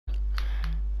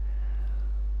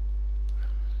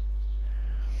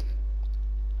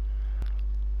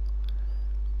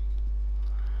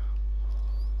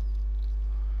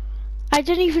I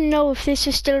don't even know if this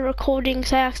is still recording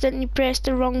because I accidentally pressed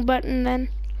the wrong button then.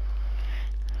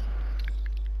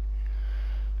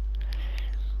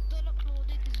 Don't upload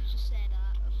it because you just said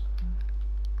that.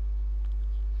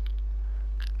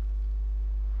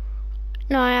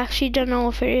 No, I actually don't know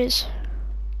if it is.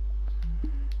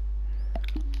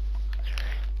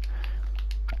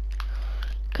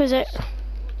 Because it...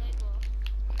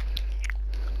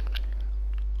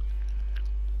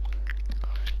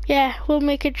 Yeah, we'll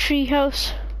make a tree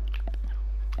house.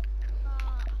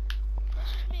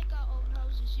 Let's just make our own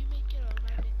houses. You make your own,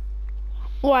 I make.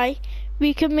 Why?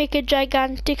 We can make a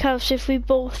gigantic house if we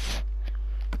both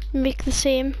make the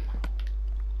same.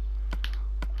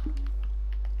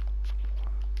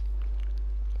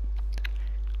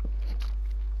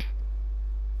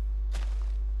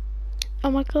 Oh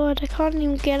my god, I can't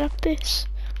even get up this.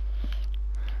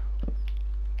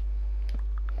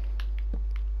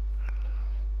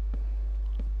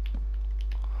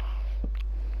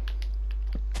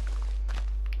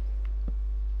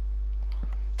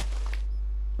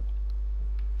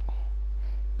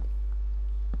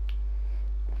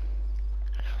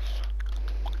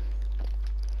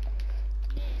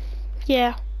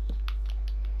 Yeah.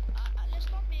 Let's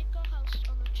not make our house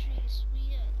on a tree. It's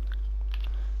weird.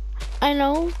 I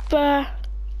know, but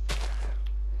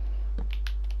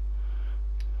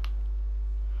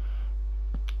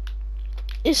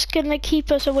it's gonna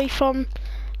keep us away from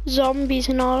zombies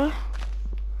and all. No, we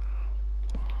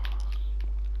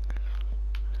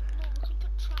can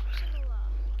put traps and all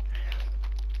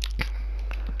that.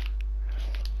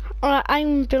 Alright,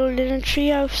 I'm building a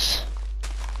treehouse.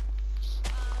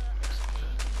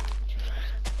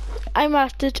 I'm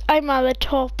at the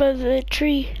top of the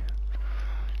tree.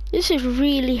 This is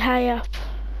really high up.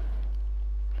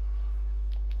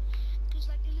 Because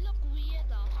like it look weird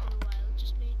after a while,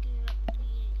 just making it up in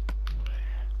the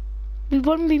air. We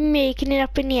won't be making it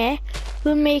up in the air.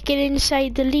 We'll make it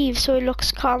inside the leaves so it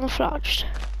looks camouflaged.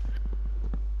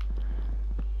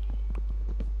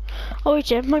 Oh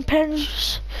wait, yeah, my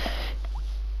parents.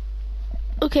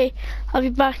 Okay, I'll be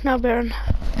back now, Baron.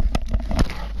 How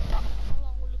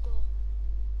long will it go?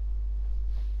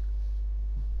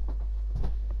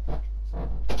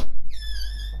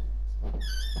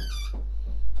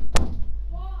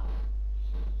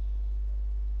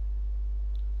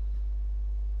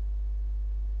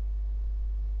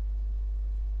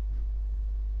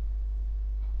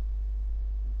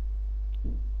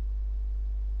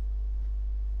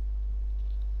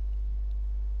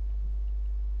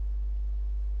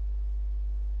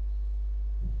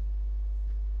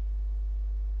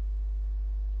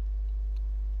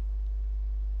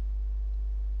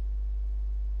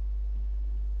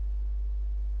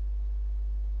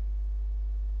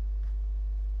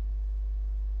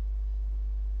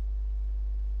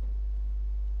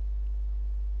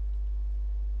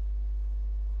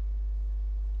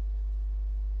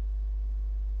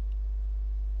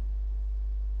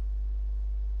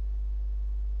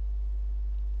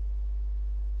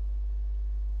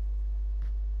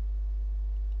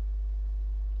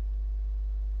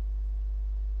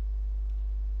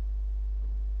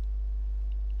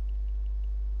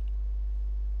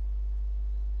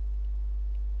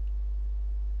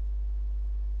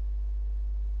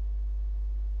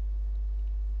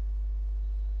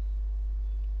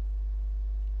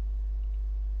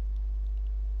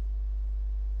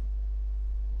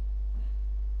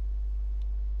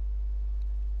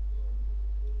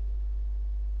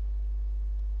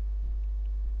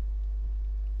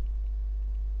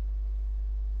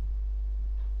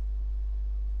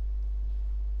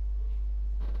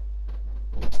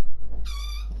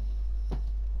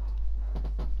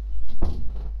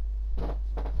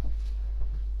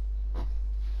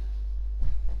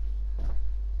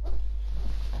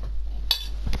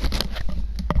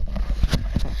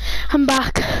 I'm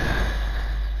back.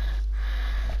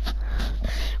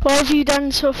 What have you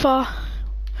done so far?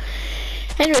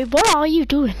 Anyway, what are you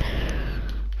doing?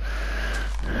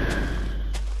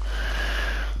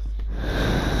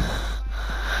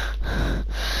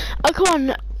 Oh, come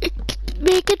on,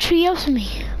 make a treehouse for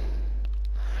me.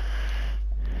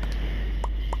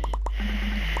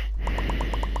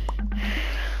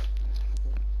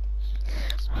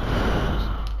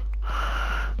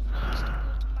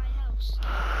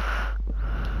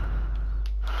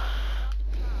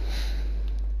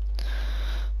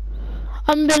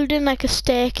 I'm building like a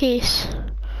staircase.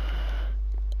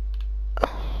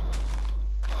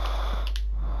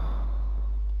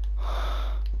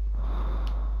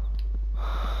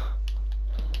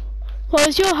 Well,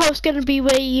 is your house gonna be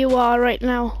where you are right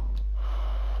now?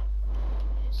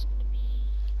 It's gonna be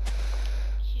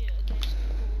here, and then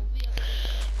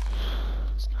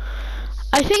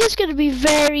think it's gonna be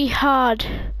very hard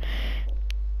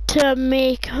to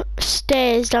make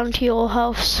stairs down to your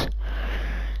house.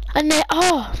 And then,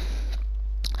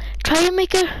 try and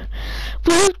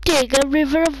we'll dig a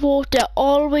river of water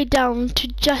all the way down to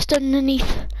just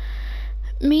underneath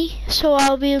me, so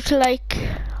I'll be able to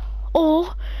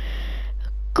or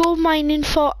go mining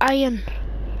for iron.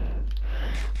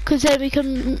 Cause then we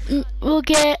can, we'll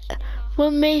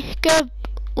make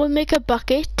a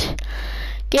bucket,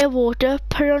 get water,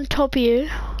 put it on top of you,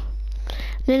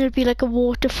 then it'll be like a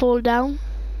waterfall down.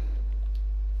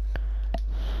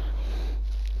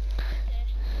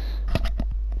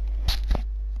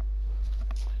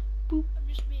 I'm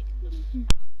just making the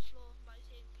floor of my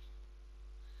thing.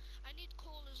 I need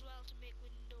coal as well to make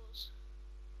windows.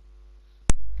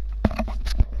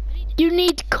 You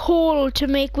need coal to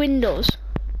make windows.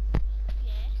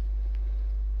 Yeah.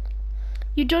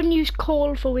 You don't use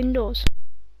coal for windows.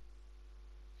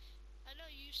 I know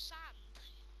you use sand.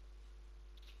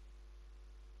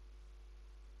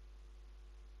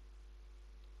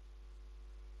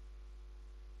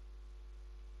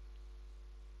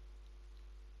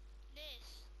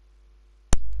 This.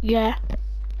 Yeah.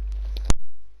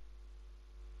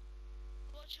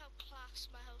 Watch how class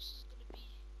my house is gonna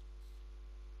be.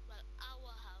 Well,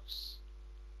 our house.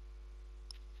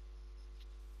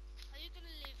 Are you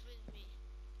gonna live with me?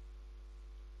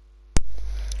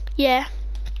 Yeah.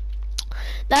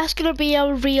 That's gonna be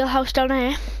our real house down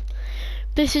here.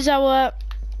 This is our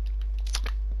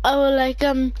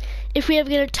if we ever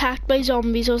get attacked by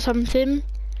zombies or something.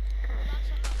 That's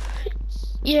like our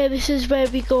beds. Yeah, this is where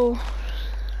we go.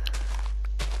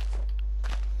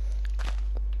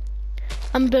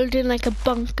 I'm building like a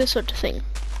bunker sort of thing.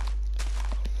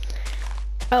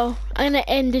 Oh, I'm gonna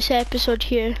end this episode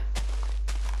here.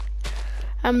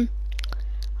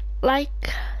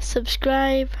 Like,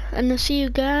 subscribe, and I'll see you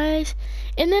guys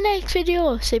in the next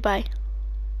video. Say bye.